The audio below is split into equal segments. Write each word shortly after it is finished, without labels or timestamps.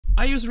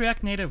I use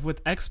React Native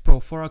with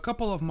Expo for a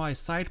couple of my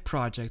side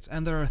projects,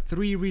 and there are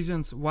 3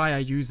 reasons why I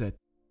use it.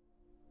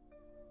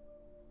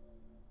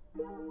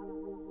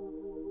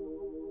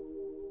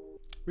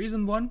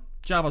 Reason 1,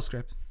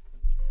 JavaScript.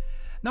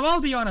 Now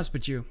I'll be honest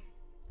with you,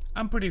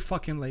 I'm pretty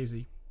fucking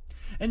lazy.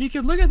 And you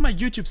can look at my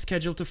YouTube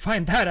schedule to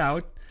find that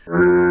out.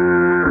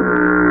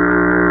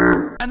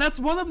 And that's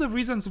one of the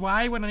reasons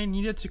why when I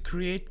needed to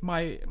create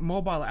my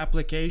mobile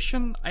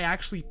application, I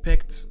actually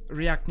picked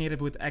React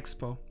Native with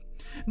Expo.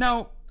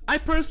 Now, I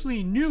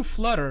personally knew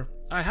Flutter.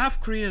 I have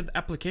created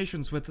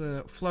applications with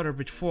Flutter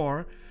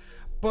before,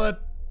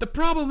 but the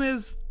problem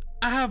is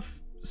I have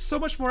so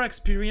much more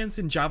experience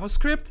in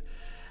JavaScript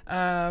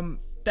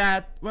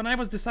that when I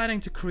was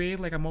deciding to create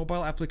like a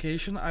mobile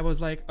application, I was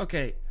like,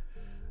 okay,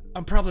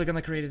 I'm probably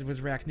gonna create it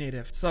with React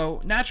Native.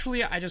 So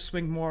naturally, I just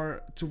swing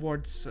more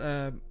towards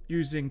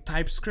using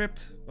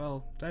TypeScript.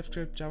 Well,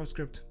 TypeScript,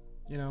 JavaScript,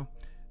 you know,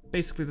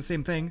 basically the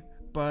same thing,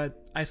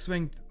 but I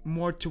swinged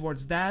more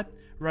towards that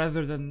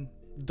rather than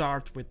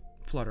Dart with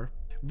Flutter.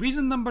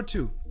 Reason number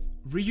 2,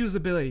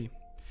 reusability.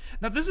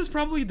 Now this is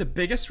probably the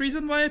biggest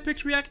reason why I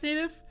picked React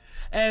Native.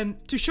 And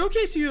to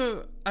showcase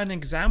you an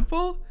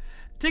example,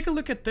 take a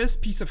look at this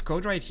piece of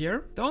code right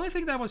here. The only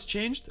thing that was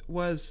changed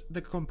was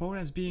the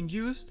components being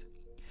used.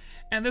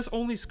 And this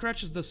only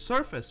scratches the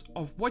surface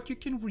of what you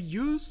can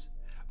reuse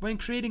when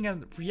creating a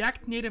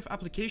React Native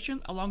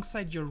application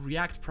alongside your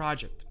React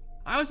project.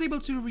 I was able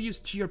to reuse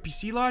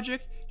gRPC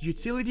logic,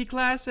 utility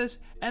classes,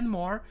 and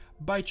more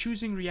by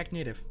choosing React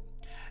Native.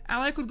 And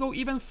I could go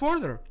even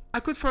further. I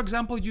could, for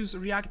example, use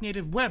React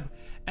Native Web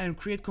and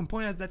create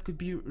components that could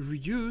be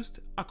reused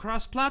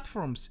across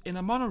platforms in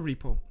a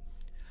monorepo.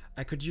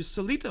 I could use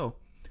Solito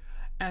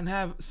and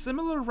have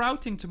similar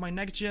routing to my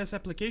Next.js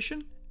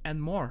application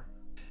and more.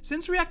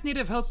 Since React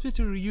Native helps me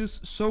to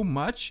reuse so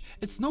much,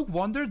 it's no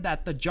wonder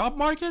that the job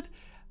market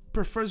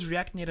prefers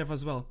React Native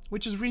as well,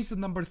 which is reason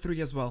number 3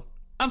 as well.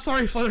 I'm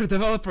sorry, Flutter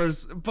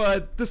developers,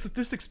 but the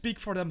statistics speak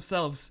for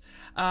themselves.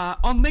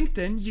 On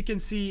LinkedIn, you can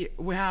see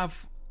we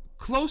have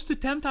close to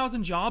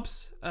 10,000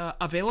 jobs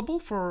available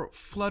for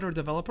Flutter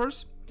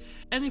developers.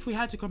 And if we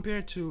had to compare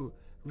it to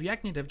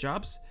React Native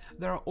jobs,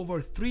 there are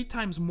over 3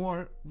 times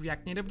more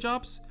React Native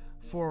jobs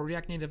for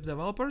React Native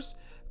developers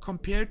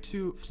compared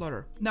to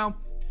Flutter. Now,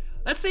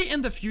 let's say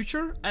in the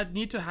future, I'd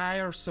need to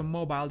hire some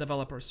mobile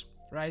developers,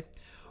 right?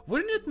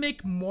 Wouldn't it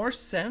make more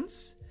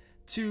sense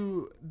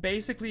to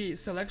basically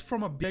select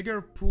from a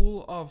bigger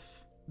pool of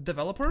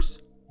developers,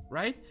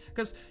 right?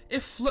 Because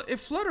if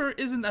Flutter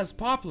isn't as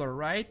popular,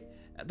 right,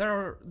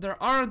 there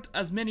aren't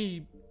as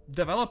many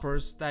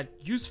developers that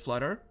use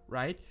Flutter,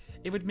 right?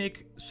 It would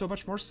make so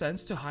much more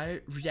sense to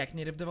hire React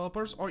Native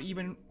developers or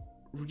even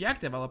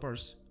React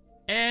developers.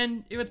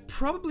 And it would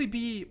probably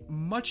be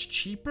much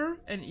cheaper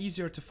and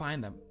easier to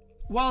find them.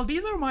 While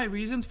these are my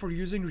reasons for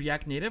using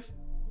React Native,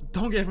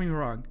 don't get me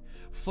wrong,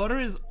 Flutter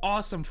is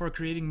awesome for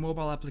creating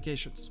mobile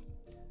applications.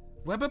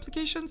 Web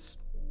applications?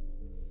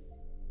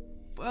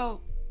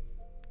 Well,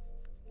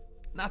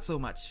 not so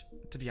much,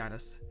 to be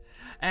honest.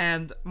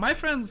 And my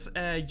friends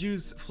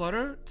use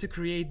Flutter to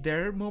create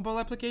their mobile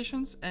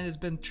applications, and it's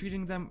been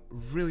treating them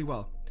really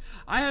well.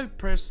 I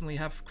personally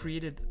have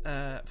created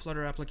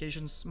Flutter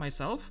applications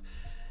myself,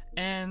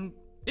 and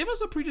it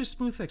was a pretty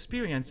smooth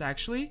experience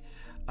actually.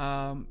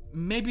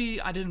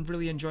 Maybe I didn't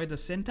really enjoy the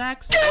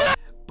syntax,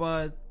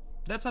 but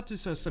that's up to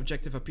a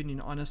subjective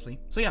opinion, honestly.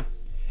 So yeah,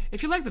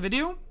 if you like the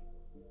video,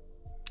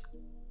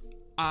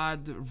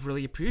 I'd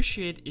really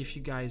appreciate if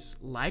you guys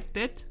liked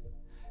it.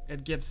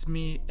 It gives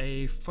me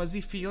a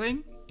fuzzy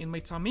feeling in my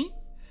tummy.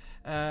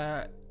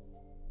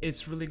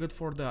 It's really good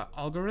for the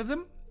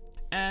algorithm,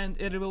 and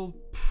it will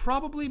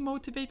probably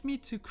motivate me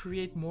to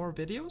create more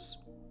videos.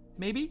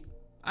 Maybe?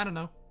 I don't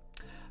know.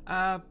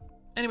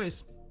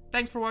 Anyways,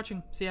 thanks for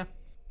watching. See ya.